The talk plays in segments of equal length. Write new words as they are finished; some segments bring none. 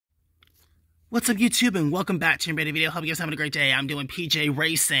What's up, YouTube, and welcome back to another video. Hope you guys are having a great day. I'm doing PJ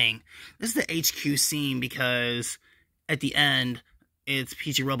Racing. This is the HQ scene because at the end, it's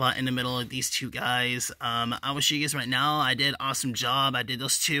PJ Robot in the middle of these two guys. I will show you guys right now. I did awesome job. I did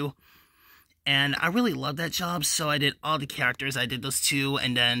those two, and I really love that job. So I did all the characters. I did those two,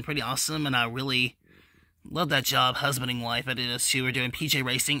 and then pretty awesome. And I really love that job. Husband and wife. I did those two. We're doing PJ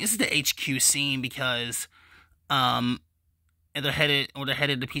Racing. This is the HQ scene because and they're headed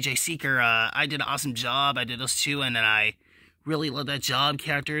to PJ Seeker. I did an awesome job. I did those two, and then I really love that job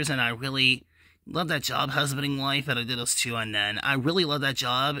characters, and I really love that job husband and wife that I did those two, and then I really love that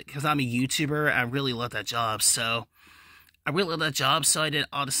job because I'm a YouTuber. I really love that job, so I really love that job. So I did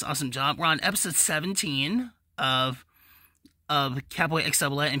all this awesome job. We're on episode 17 of Catboy X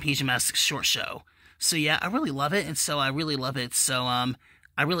Owlette and PJ Masks short show. So yeah, I really love it, and so I really love it. So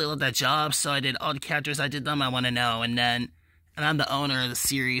I really love that job. So I did all the characters. I did them. I want to know, and I'm the owner of the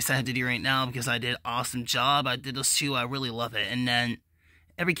series I had to do right now because I did awesome job. I did those two. I really love it. And then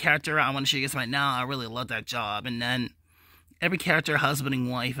every character I want to show you guys right now, I really love that job. And then every character, husband and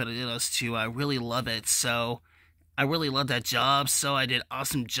wife, that I did those two, I really love it. So I really love that job. So I did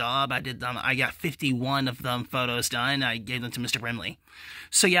awesome job. I did them. I got 51 of them photos done. I gave them to Mr. Brimley.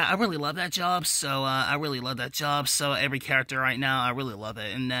 So yeah, I really love that job. So I really love that job. So every character right now, I really love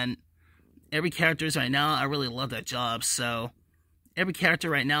it. And then every characters right now, I really love that job. So every character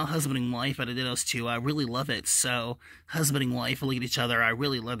right now, husband and wife, I did those two. I really love it. So, husband and wife look at each other. I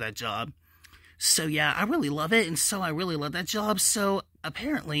really love that job. So, yeah, I really love it. And so, I really love that job. So,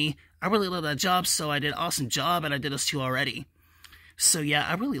 apparently, I really love that job. So, I did awesome job, and I did those two already. So, yeah,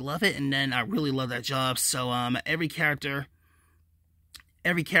 I really love it. And then, I really love that job. So, every character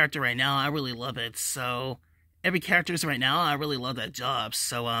right now, I really love it. So, every characters right now, I really love that job.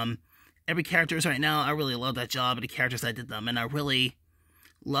 So, every characters right now, I really love that job and the characters I did them, and I really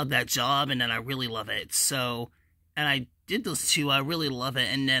love that job, and then I really love it. So, and I did those two, I really love it,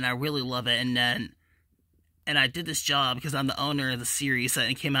 and then I really love it, and I did this job because I'm the owner of the series,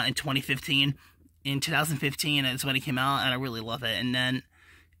 and it came out in 2015. In 2015, that's when it came out, and I really love it. And then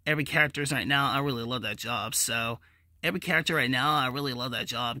every characters right now, I really love that job. So, every character right now, I really love that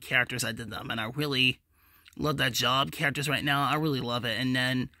job, characters I did them, and I really love that job, characters right now, I really love it. And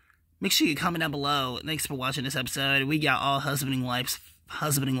then make sure you comment down below. Thanks for watching this episode. We got all husband and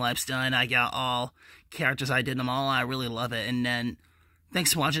wife's done. I got all characters. I did them all. I really love it. And then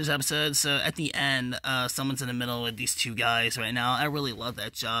thanks for watching this episode. So at the end, someone's in the middle with these two guys right now. I really love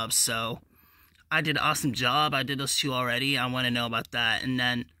that job. So I did an awesome job. I did those two already. I want to know about that. And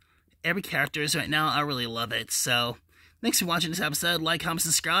then every characters right now, I really love it. So thanks for watching this episode. Like, comment,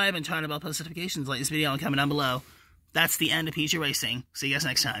 subscribe, and turn on bell post notifications. Like this video and comment down below. That's the end of PJ Racing. See you guys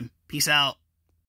next time. Peace out.